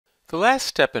The last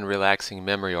step in relaxing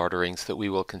memory orderings that we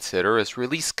will consider is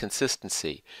release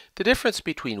consistency. The difference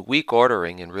between weak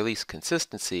ordering and release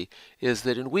consistency is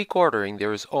that in weak ordering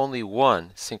there is only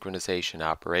one synchronization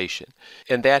operation,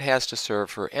 and that has to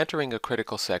serve for entering a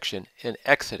critical section and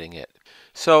exiting it.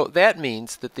 So that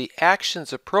means that the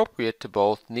actions appropriate to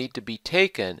both need to be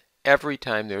taken every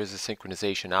time there is a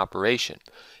synchronization operation.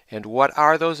 And what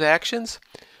are those actions?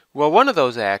 Well, one of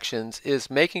those actions is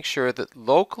making sure that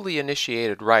locally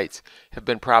initiated writes have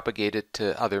been propagated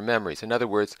to other memories. In other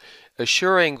words,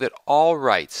 assuring that all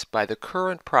writes by the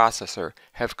current processor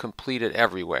have completed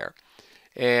everywhere.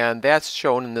 And that's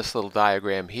shown in this little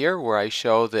diagram here, where I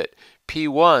show that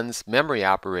P1's memory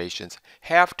operations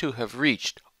have to have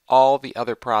reached all the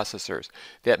other processors.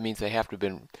 That means they have to have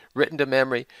been written to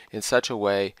memory in such a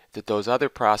way that those other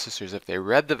processors, if they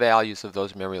read the values of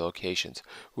those memory locations,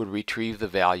 would retrieve the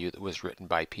value that was written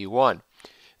by P1.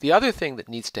 The other thing that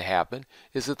needs to happen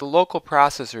is that the local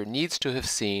processor needs to have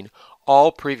seen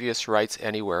all previous writes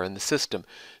anywhere in the system.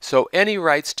 So any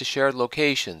writes to shared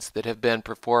locations that have been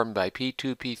performed by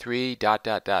P2, P3,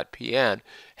 Pn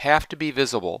have to be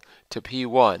visible to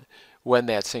P1 when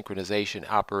that synchronization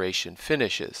operation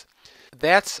finishes.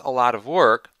 That's a lot of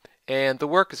work, and the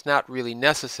work is not really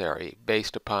necessary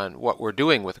based upon what we're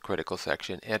doing with a critical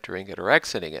section, entering it or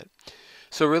exiting it.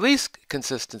 So release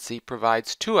consistency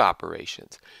provides two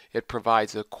operations. It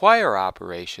provides acquire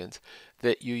operations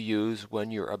that you use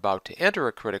when you're about to enter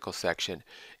a critical section,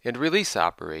 and release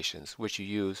operations, which you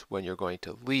use when you're going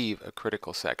to leave a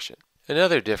critical section.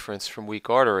 Another difference from weak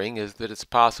ordering is that it's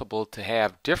possible to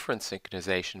have different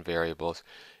synchronization variables,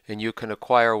 and you can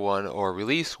acquire one or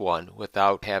release one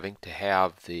without having to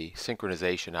have the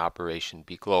synchronization operation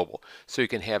be global. So you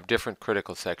can have different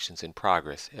critical sections in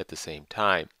progress at the same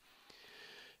time.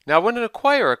 Now, when an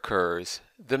acquire occurs,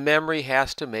 the memory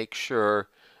has to make sure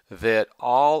that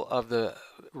all of the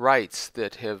writes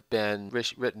that have been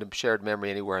written to shared memory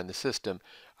anywhere in the system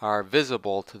are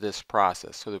visible to this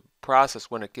process. So the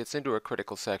process, when it gets into a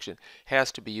critical section,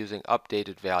 has to be using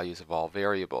updated values of all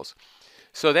variables.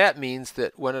 So that means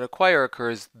that when an acquire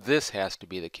occurs, this has to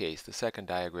be the case, the second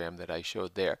diagram that I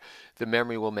showed there. The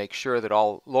memory will make sure that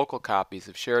all local copies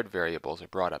of shared variables are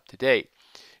brought up to date.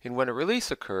 And when a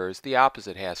release occurs, the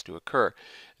opposite has to occur,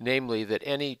 namely that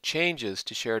any changes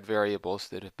to shared variables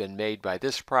that have been made by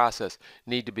this process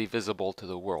need to be visible to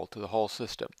the world, to the whole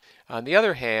system. On the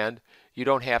other hand, you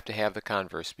don't have to have the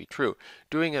converse be true.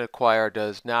 Doing an acquire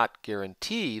does not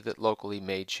guarantee that locally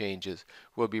made changes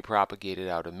will be propagated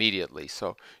out immediately.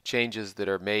 So changes that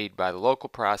are made by the local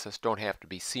process don't have to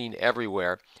be seen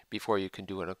everywhere before you can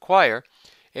do an acquire.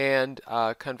 And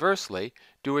conversely,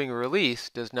 doing a release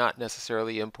does not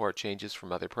necessarily import changes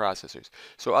from other processors.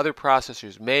 So other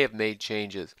processors may have made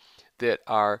changes that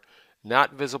are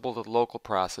not visible to the local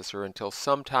processor until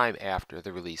some time after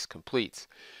the release completes.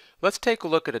 Let's take a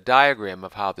look at a diagram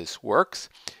of how this works.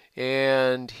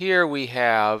 And here we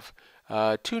have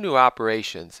two new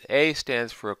operations. A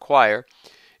stands for acquire,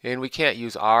 and we can't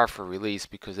use R for release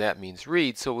because that means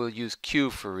read, so we'll use Q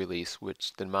for release,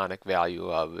 which the mnemonic value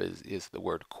of is the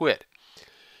word quit.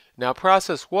 Now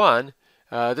process 1,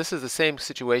 this is the same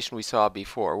situation we saw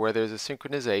before, where there's a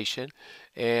synchronization,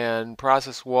 and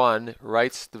process 1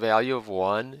 writes the value of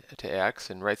 1 to X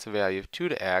and writes the value of 2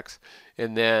 to X,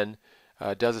 and then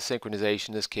does a synchronization,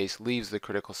 in this case leaves the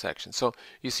critical section. So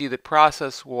you see that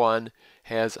process 1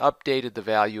 has updated the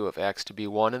value of X to be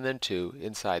 1 and then 2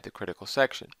 inside the critical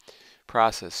section.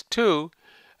 Process 2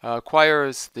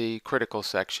 acquires the critical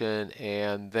section,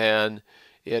 and then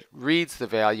it reads the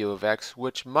value of X,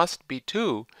 which must be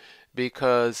 2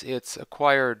 because it's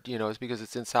acquired, it's because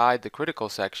it's inside the critical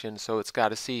section, so it's got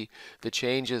to see the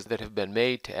changes that have been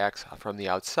made to X from the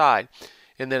outside,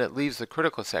 and then it leaves the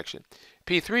critical section.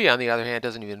 P3, on the other hand,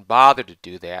 doesn't even bother to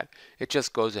do that. It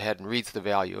just goes ahead and reads the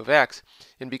value of X,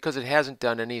 and because it hasn't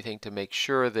done anything to make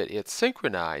sure that it's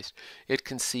synchronized, it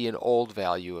can see an old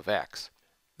value of X.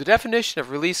 The definition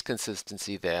of release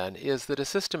consistency, then, is that a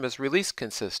system is release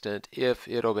consistent if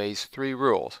it obeys three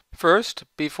rules. First,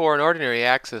 before an ordinary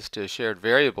access to a shared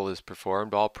variable is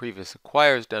performed, all previous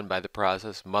acquires done by the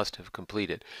process must have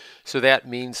completed. So that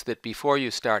means that before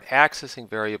you start accessing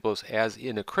variables as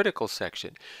in a critical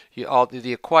section,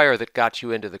 the acquire that got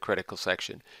you into the critical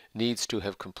section needs to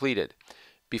have completed.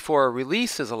 Before a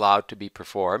release is allowed to be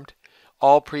performed,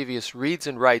 all previous reads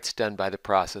and writes done by the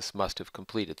process must have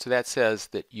completed. So that says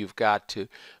that you've got to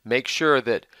make sure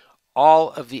that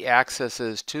all of the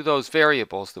accesses to those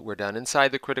variables that were done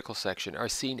inside the critical section are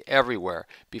seen everywhere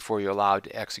before you're allowed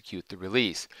to execute the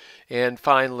release. And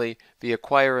finally, the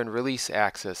acquire and release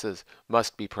accesses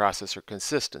must be processor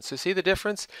consistent. So see the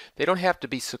difference? They don't have to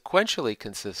be sequentially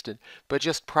consistent, but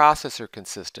just processor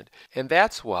consistent. And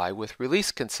that's why with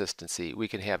release consistency, we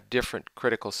can have different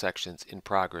critical sections in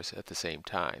progress at the same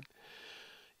time.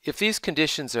 If these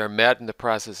conditions are met and the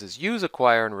processes use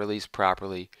acquire and release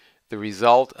properly, the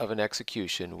result of an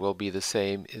execution will be the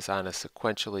same as on a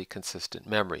sequentially consistent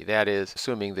memory. That is,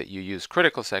 assuming that you use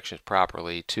critical sections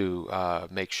properly to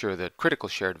make sure that critical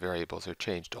shared variables are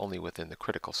changed only within the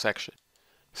critical section.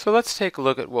 So let's take a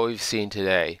look at what we've seen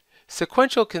today.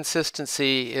 Sequential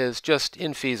consistency is just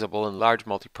infeasible in large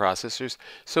multiprocessors,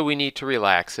 so we need to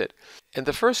relax it. And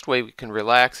the first way we can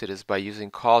relax it is by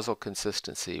using causal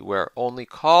consistency, where only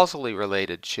causally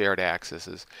related shared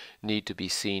accesses need to be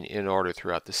seen in order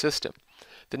throughout the system.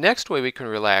 The next way we can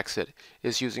relax it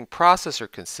is using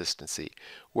processor consistency,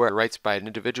 where writes by an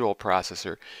individual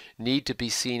processor need to be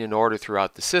seen in order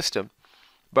throughout the system,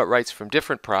 but writes from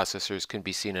different processors can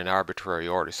be seen in arbitrary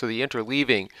order. So the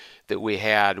interleaving that we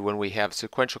had when we have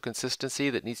sequential consistency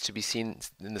that needs to be seen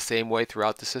in the same way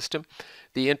throughout the system,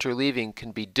 the interleaving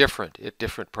can be different at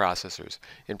different processors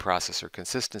in processor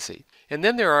consistency. And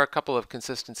then there are a couple of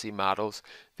consistency models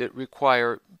that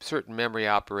require certain memory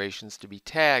operations to be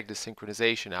tagged as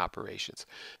synchronization operations.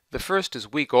 The first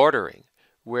is weak ordering,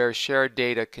 where shared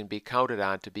data can be counted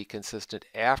on to be consistent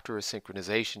after a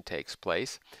synchronization takes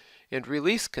place, and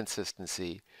release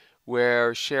consistency,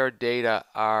 where shared data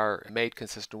are made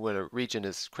consistent when a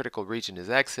critical region is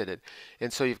exited.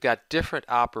 And so you've got different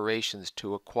operations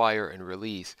to acquire and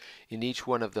release, and each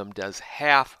one of them does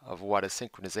half of what a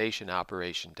synchronization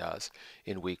operation does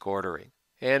in weak ordering.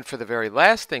 And for the very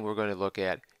last thing we're going to look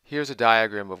at, here's a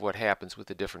diagram of what happens with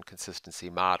the different consistency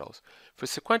models. For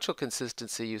sequential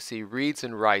consistency, you see reads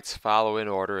and writes follow in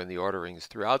order in the orderings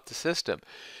throughout the system.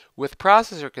 With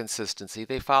processor consistency,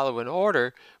 they follow in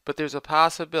order, but there's a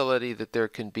possibility that there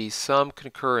can be some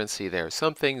concurrency there,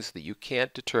 some things that you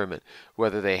can't determine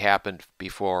whether they happened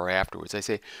before or afterwards.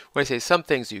 When I say some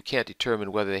things you can't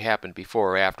determine whether they happened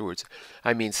before or afterwards,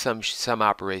 I mean some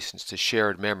operations to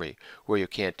shared memory where you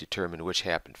can't determine which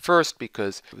happened first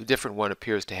because a different one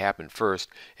appears to happen first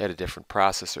at a different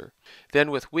processor.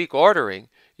 Then with weak ordering,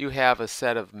 you have a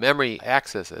set of memory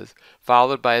accesses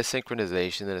followed by a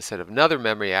synchronization, and a set of another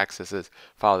memory accesses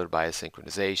followed by a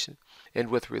synchronization. And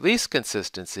with release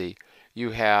consistency,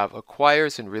 you have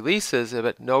acquires and releases,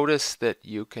 but notice that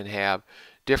you can have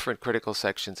different critical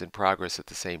sections in progress at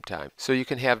the same time. So you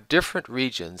can have different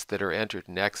regions that are entered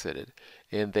and exited,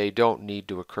 and they don't need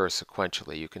to occur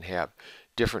sequentially. You can have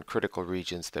different critical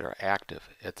regions that are active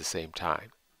at the same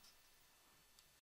time.